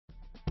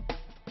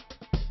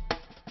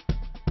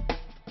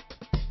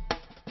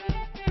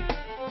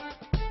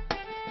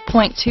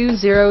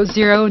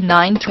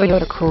1.2009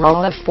 Toyota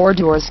Corolla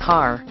 4-doors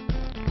car.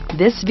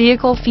 This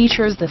vehicle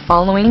features the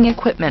following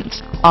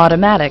equipment: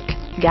 automatic,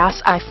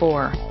 gas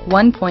I4,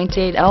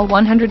 1.8L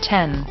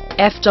 110,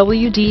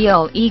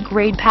 FWD-LE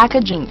grade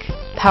packaging,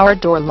 power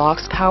door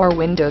locks, power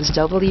windows,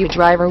 W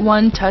driver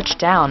 1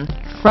 touchdown,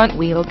 front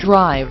wheel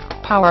drive,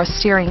 power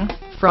steering,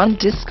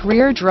 front disc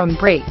rear drum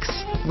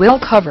brakes, wheel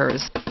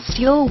covers,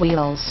 steel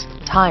wheels,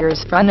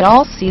 tires front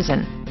all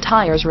season,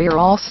 tires rear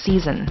all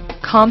season,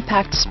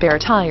 compact spare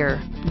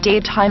tire,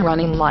 daytime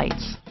running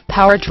lights,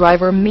 power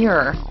driver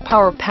mirror,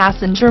 power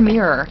passenger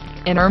mirror,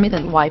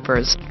 intermittent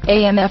wipers,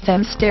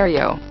 AM/FM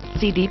stereo,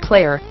 CD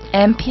player,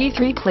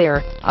 MP3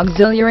 player,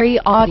 auxiliary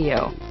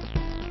audio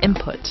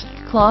input,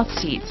 cloth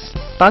seats,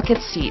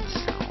 bucket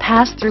seats,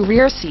 pass-through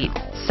rear seat,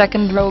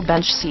 second row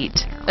bench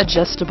seat,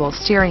 adjustable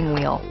steering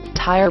wheel,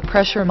 tire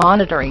pressure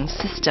monitoring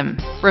system,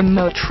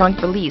 remote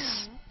trunk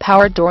release,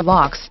 power door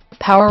locks,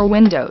 power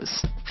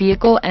windows,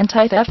 vehicle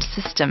anti-theft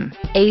system,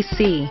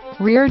 AC,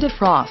 rear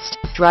defrost,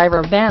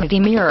 driver vanity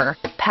mirror,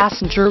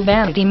 passenger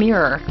vanity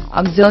mirror,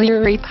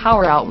 auxiliary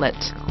power outlet,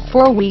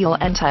 4-wheel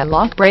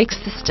anti-lock brake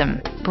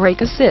system,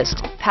 brake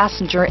assist,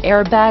 passenger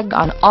airbag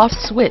on-off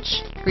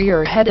switch,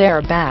 rear head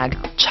airbag,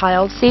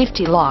 child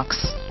safety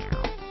locks.